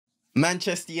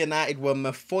Manchester United were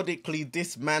methodically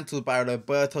dismantled by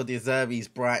Roberto De Zerbi's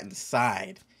Brighton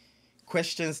side.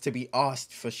 Questions to be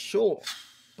asked for sure,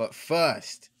 but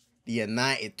first, the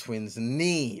United twins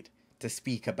need to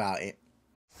speak about it.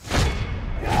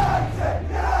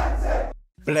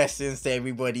 Blessings to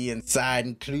everybody inside,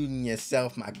 including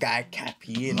yourself, my guy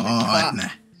Cappy in the car. Nah.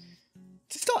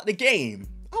 To start the game,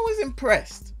 I was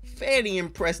impressed. Fairly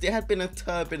impressed. There had been a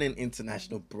turbulent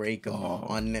international break of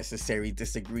unnecessary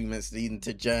disagreements leading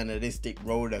to journalistic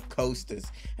roller coasters.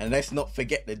 And let's not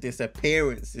forget the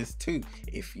disappearances too.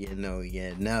 If you know,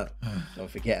 you know. Don't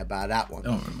forget about that one.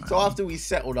 So after we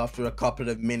settled after a couple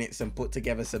of minutes and put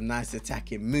together some nice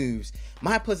attacking moves,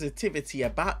 my positivity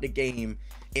about the game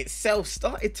itself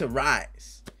started to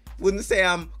rise. Wouldn't say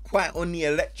I'm quite on the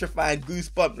electrifying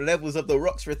goosebump levels of The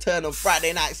Rock's return on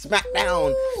Friday Night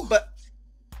SmackDown, but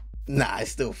nah,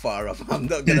 it's still far off. I'm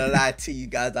not gonna lie to you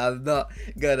guys. I'm not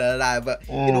gonna lie. But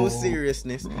in all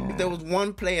seriousness, if there was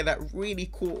one player that really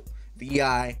caught the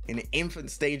eye in the infant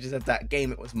stages of that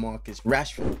game, it was Marcus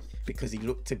Rashford, because he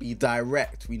looked to be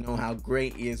direct. We know how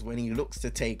great he is when he looks to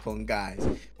take on guys,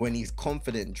 when he's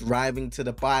confident, driving to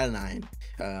the byline,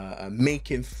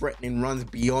 making threatening runs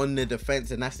beyond the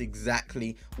defense, and that's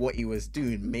exactly what he was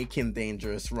doing, making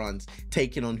dangerous runs,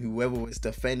 taking on whoever was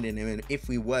defending him. And if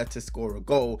we were to score a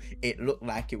goal, it looked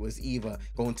like it was either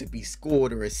going to be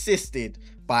scored or assisted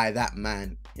by that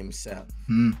man himself.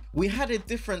 We had a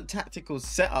different tactical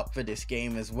setup for this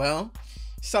game as well.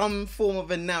 Some form of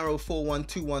a narrow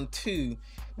 4-1-2-1-2,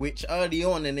 which early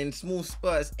on and in small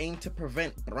spurts aimed to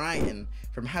prevent Brighton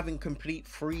from having complete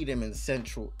freedom in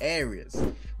central areas.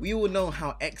 We all know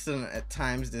how excellent at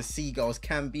times the Seagulls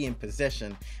can be in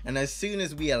possession, and as soon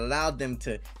as we allowed them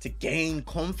to gain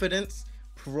confidence,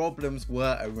 problems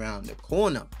were around the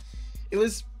corner. It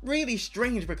was really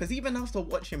strange because even after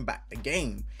watching back the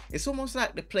game, it's almost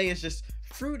like the players just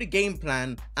threw the game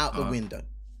plan out the window.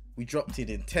 We dropped in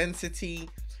intensity.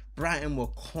 Brighton were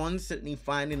constantly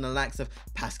finding the likes of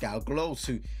Pascal Gross,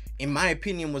 who in my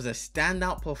opinion was a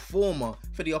standout performer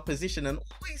for the opposition and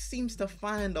always seems to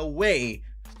find a way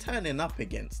of turning up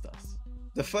against us.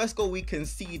 The first goal we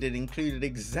conceded included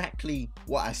exactly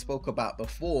what I spoke about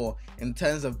before in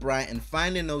terms of Brighton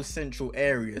finding those central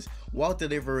areas while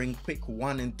delivering quick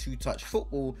 1- and 2-touch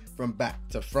football from back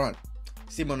to front.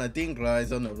 Simon Adingla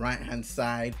is on the right hand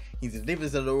side. He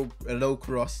delivers a low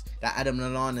cross that Adam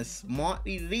Lallana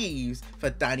smartly leaves for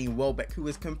Danny Welbeck, who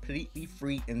is completely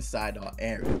free inside our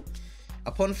area.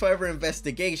 Upon further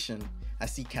investigation, I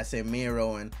see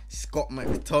Casemiro and Scott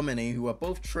McTominay, who are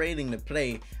both trailing the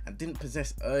play and didn't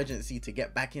possess urgency to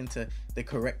get back into the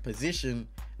correct position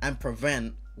and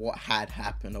prevent what had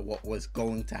happened or what was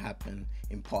going to happen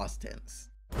in past tense.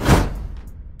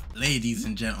 Ladies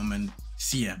and gentlemen,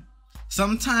 see ya.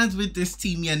 Sometimes with this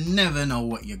team, you never know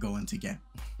what you're going to get.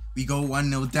 We go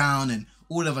 1-0 down and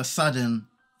all of a sudden,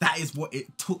 that is what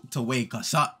it took to wake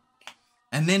us up.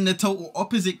 And then the total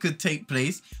opposite could take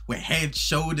place, where head,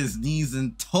 shoulders, knees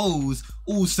and toes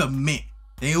all submit.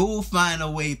 They all find a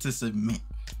way to submit.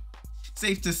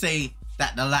 Safe to say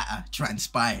that the latter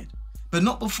transpired. But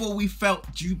not before we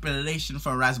felt jubilation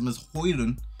for Rasmus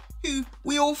Højlund, who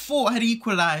we all thought had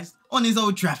equalised on his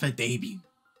Old Trafford debut.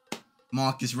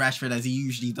 Marcus Rashford, as he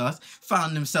usually does,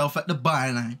 found himself at the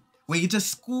byline, where he just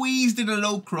squeezed in a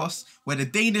low cross where the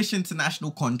Danish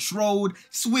international controlled,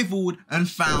 swiveled and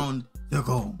found the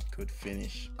goal. Good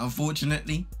finish.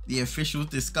 Unfortunately, the officials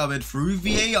discovered through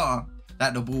VAR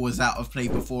that the ball was out of play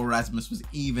before Rasmus was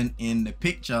even in the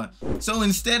picture. So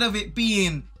instead of it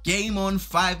being game on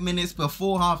 5 minutes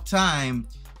before half time,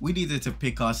 we needed to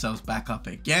pick ourselves back up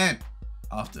again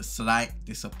after slight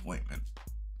disappointment.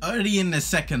 Early in the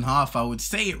second half, I would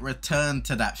say it returned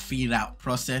to that feel out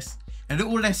process, a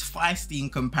little less feisty in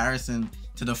comparison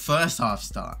to the first half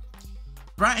start.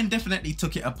 Brighton definitely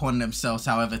took it upon themselves,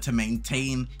 however, to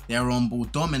maintain their on-ball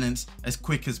dominance as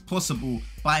quick as possible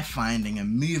by finding and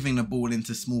moving the ball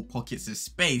into small pockets of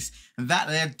space, and that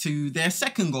led to their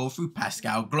second goal through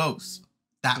Pascal Gross.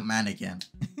 That man again.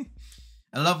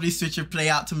 A lovely switch of play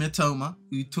out to Mitoma,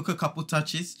 who took a couple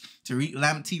touches. Tariq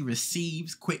Lamptey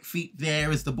receives, quick feet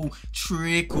there as the ball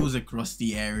trickles across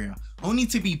the area, only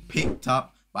to be picked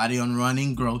up by the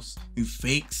on-running Gross, who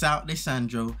fakes out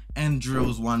Lisandro and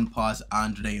drills one past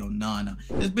Andre Onana.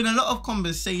 There's been a lot of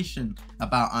conversation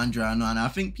about Andre Onana. I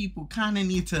think people kind of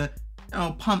need to,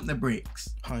 pump the brakes.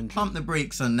 Pump the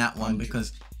brakes on that one,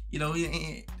 because,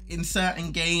 in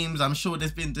certain games, I'm sure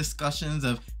there's been discussions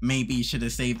of maybe he should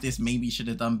have saved this, maybe he should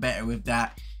have done better with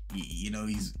that.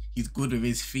 He's good with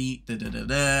his feet, but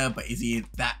is he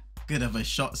that good of a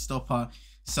shot stopper?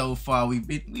 so far. We've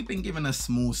been given a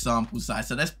small sample size,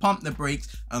 so let's pump the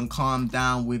brakes and calm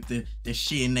down with the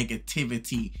sheer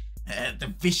negativity,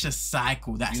 the vicious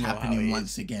cycle that's happening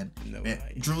once again.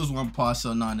 Drills one pass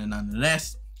or none, and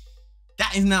nonetheless,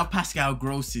 that is now Pascal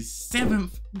Gross's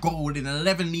 7th goal in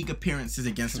 11 league appearances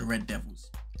against the Red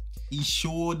Devils. He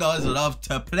sure does love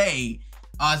to play,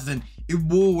 as in it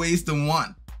more ways than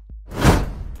one.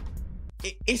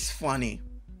 It's funny,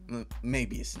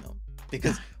 maybe it's not,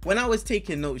 because when I was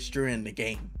taking notes during the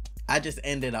game, I just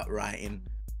ended up writing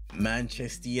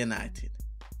Manchester United,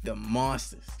 the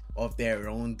masters of their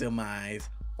own demise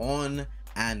on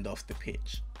and off the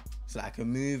pitch. It's like a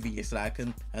movie, it's like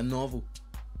a novel.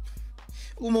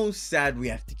 Almost sad we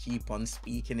have to keep on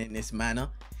speaking in this manner,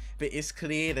 but it's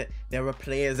clear that there are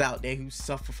players out there who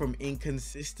suffer from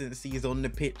inconsistencies on the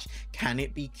pitch. Can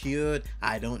it be cured?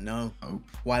 I don't know.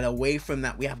 While away from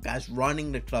that, we have guys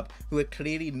running the club who are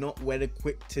clearly not well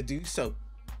equipped to do so.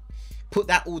 Put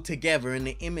that all together and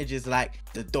the image is like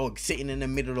the dog sitting in the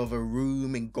middle of a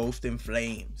room engulfed in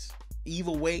flames.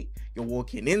 Either way, you're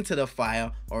walking into the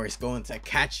fire or it's going to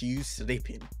catch you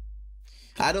slipping.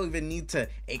 I don't even need to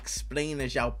explain the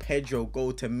João Pedro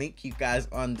goal to make you guys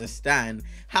understand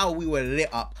how we were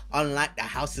lit up unlike the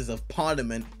Houses of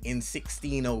Parliament in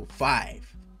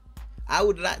 1605. I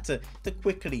would like to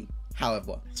quickly,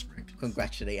 however,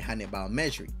 congratulate Hannibal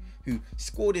Mejri, who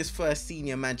scored his first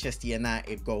senior Manchester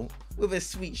United goal with a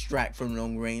sweet strike from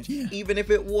long range. Even if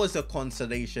it was a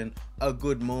consolation, a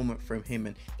good moment from him.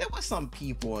 And there were some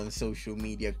people on social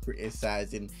media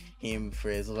criticizing him for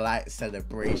his light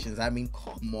celebrations. I mean,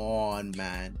 come on,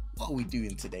 man. What are we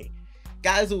doing today?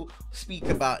 Guys will speak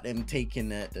about them taking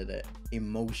the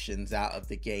emotions out of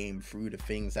the game through the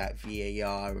things like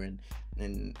VAR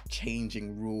and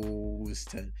changing rules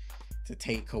to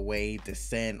take away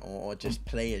dissent or just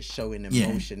players showing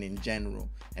emotion in general.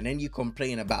 And then you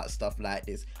complain about stuff like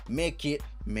this. Make it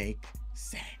make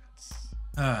sense.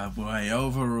 Oh boy,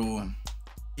 overall,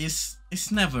 it's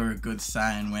never a good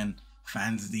sign when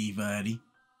fans leave early,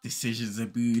 decisions are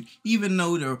booed. Even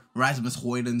though the Rasmus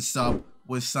Højlund sub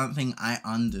was something I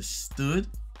understood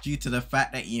due to the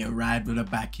fact that he arrived with a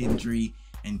back injury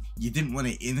and you didn't want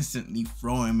to instantly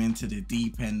throw him into the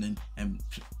deep end and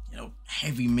you know,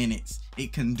 heavy minutes.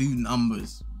 It can do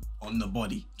numbers on the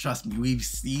body. Trust me, we've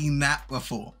seen that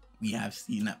before. We have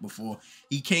seen that before.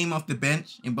 He came off the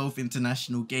bench in both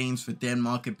international games for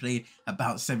Denmark and played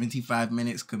about 75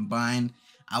 minutes combined.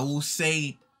 I will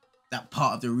say that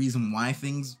part of the reason why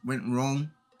things went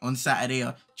wrong on Saturday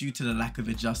are due to the lack of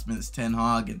adjustments Ten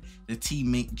Hag and the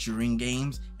team make during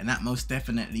games, and that most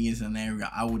definitely is an area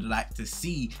I would like to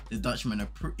see the Dutchman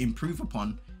improve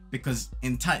upon, because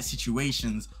in tight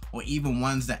situations or even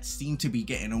ones that seem to be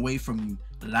getting away from you,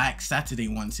 like Saturday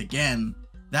once again,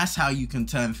 that's how you can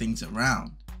turn things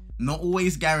around. Not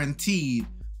always guaranteed,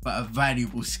 but a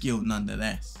valuable skill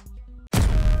nonetheless.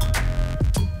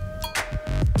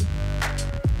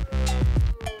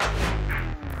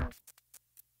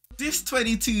 This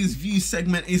 22's View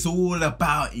segment is all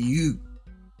about you,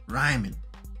 rhyming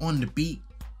on the beat.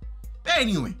 But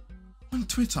anyway, on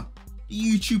Twitter, the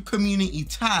YouTube community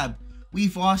tab,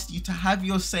 we've asked you to have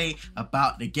your say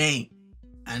about the game,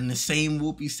 and the same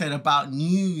will be said about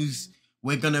news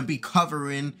we're gonna be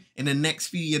covering in the next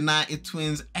few United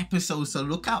Twins episodes, so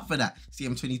look out for that.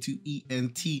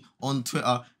 CM22ENT on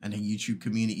Twitter and the YouTube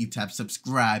community tab.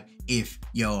 Subscribe if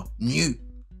you're new.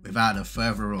 Without a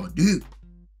further ado,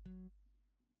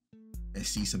 let's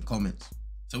see some comments.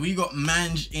 So we got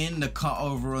Manj in the cut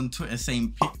over on Twitter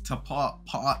saying picked apart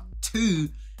part 2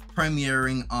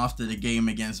 premiering after the game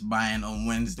against Bayern on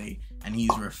Wednesday, and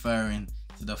he's referring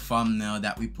to the thumbnail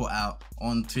that we put out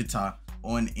on Twitter,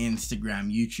 on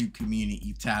Instagram, YouTube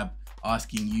community tab,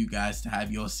 asking you guys to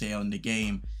have your say on the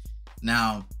game.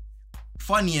 Now,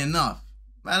 funny enough,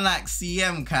 man, like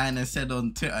CM kind of said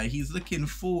on Twitter, he's looking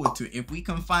forward to it. If we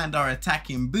can find our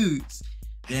attacking boots,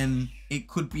 then it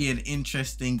could be an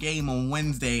interesting game on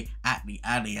Wednesday at the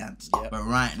Allianz. But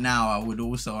right now, I would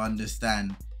also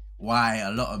understand why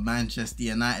a lot of Manchester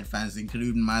United fans,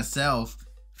 including myself,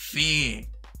 fear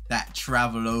that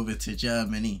travel over to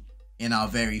Germany in our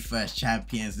very first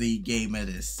Champions League game of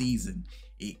the season.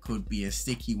 It could be a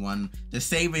sticky one. The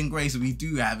saving grace we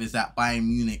do have is that Bayern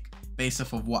Munich, based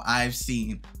off of what I've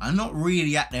seen, are not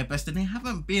really at their best, and they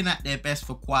haven't been at their best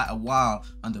for quite a while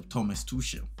under Thomas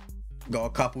Tuchel. Got a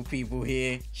couple people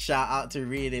here. Shout out to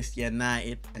Realist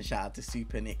United and shout out to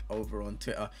Super Nick over on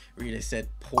Twitter. Realist said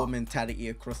poor mentality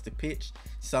across the pitch.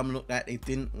 Some looked like they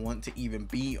didn't want to even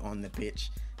be on the pitch.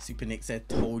 Super Nick said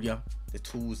told ya the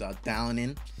tools are down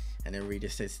in. And then Reader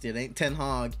said, still ain't Ten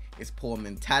Hag, it's poor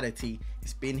mentality.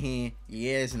 It's been here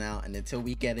years now, and until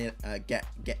we get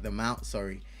them out,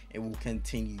 it will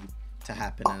continue to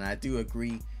happen. And I do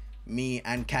agree. Me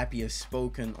and Cappy have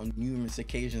spoken on numerous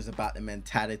occasions about the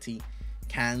mentality.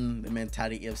 Can the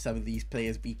mentality of some of these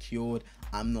players be cured?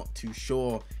 I'm not too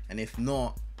sure. And if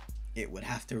not, it would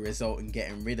have to result in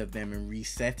getting rid of them and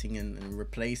resetting and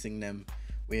replacing them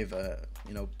with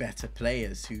better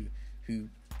players who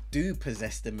do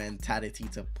possess the mentality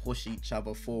to push each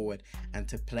other forward and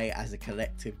to play as a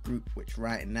collective group, which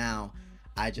right now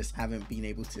I just haven't been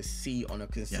able to see on a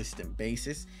consistent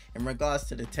basis. In regards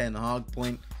to the Ten Hag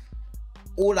point,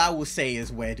 all I will say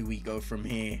is, where do we go from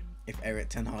here if Erik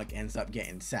Ten Hag ends up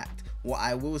getting sacked? What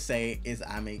I will say is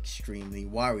I'm extremely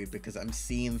worried, because I'm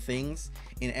seeing things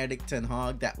in Erik Ten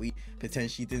Hag that we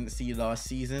potentially didn't see last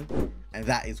season, and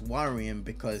that is worrying,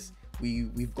 because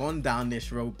we've gone down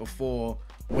this road before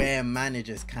where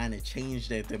managers kind of change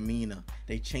their demeanor.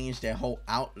 They change their whole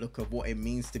outlook of what it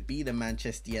means to be the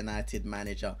Manchester United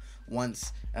manager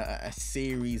once a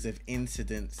series of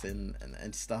incidents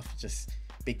and stuff just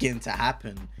begin to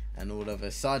happen, and all of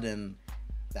a sudden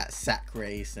that sack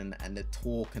race and the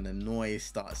talk and the noise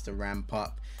starts to ramp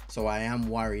up. So I am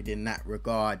worried in that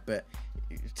regard. But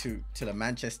to the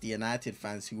Manchester United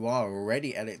fans who are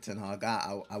already Erik Ten Hag,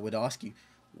 I would ask you,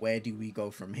 where do we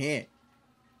go from here?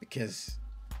 Because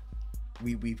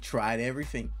we've tried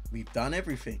everything, we've done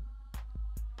everything,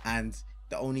 and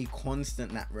the only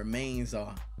constant that remains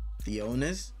are the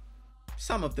owners,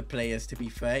 some of the players, to be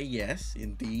fair, yes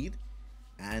indeed,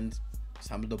 and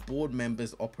some of the board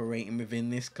members operating within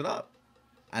this club.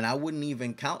 And I wouldn't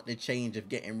even count the change of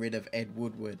getting rid of Ed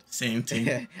Woodward, same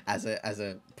thing, as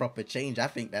a proper change. I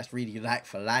think that's really like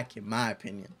for like, in my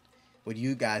opinion. What do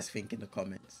you guys think in the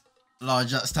comments?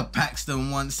 Large ups to Paxton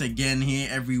once again here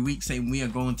every week, saying we are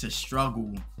going to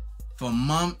struggle for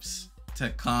months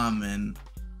to come, and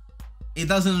it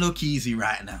doesn't look easy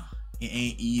right now. It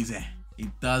ain't easy. It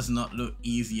does not look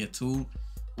easy at all.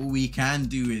 All we can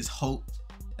do is hope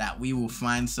that we will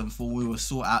find some form, we will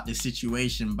sort out the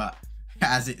situation, but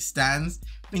as it stands,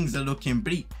 things are looking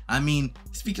bleak. I mean,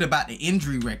 speaking about the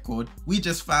injury record, we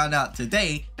just found out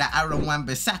today that Aaron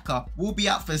Wan-Bissaka will be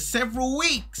out for several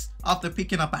weeks after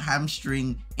picking up a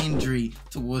hamstring injury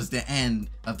towards the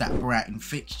end of that Brighton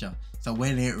fixture. So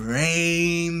when it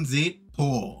rains, it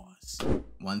pours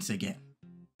once again.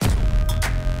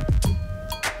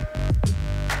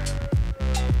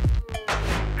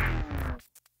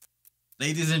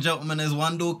 Ladies and gentlemen, as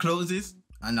one door closes,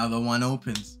 another one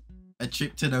opens. A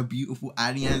trip to the beautiful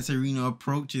Allianz Arena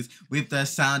approaches with the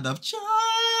sound of champions.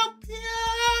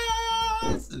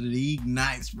 League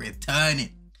nights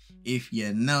returning. If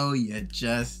you know, you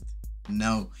just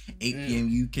know. 8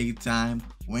 p.m. UK time,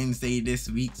 Wednesday this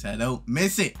week, so don't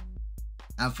miss it.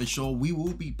 And for sure, we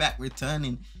will be back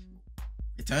reacting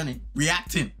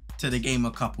to the game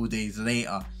a couple days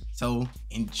later. So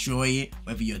enjoy it,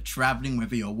 whether you're traveling,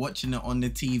 whether you're watching it on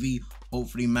the TV.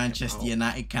 Hopefully Manchester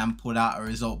United can pull out a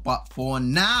result. But for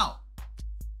now,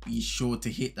 be sure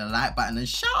to hit the like button, and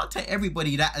shout out to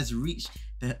everybody that has reached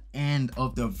the end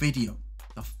of the video,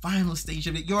 the final stage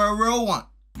of it. You're a real one.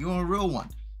 You're a real one.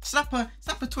 Slap a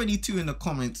 22 in the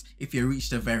comments if you reach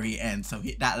the very end. So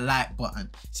hit that like button,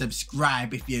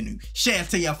 subscribe if you're new, share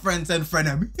to your friends and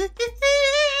frenemies.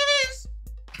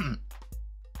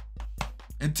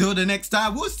 Until the next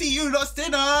time, we'll see you lost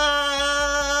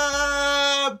tonight.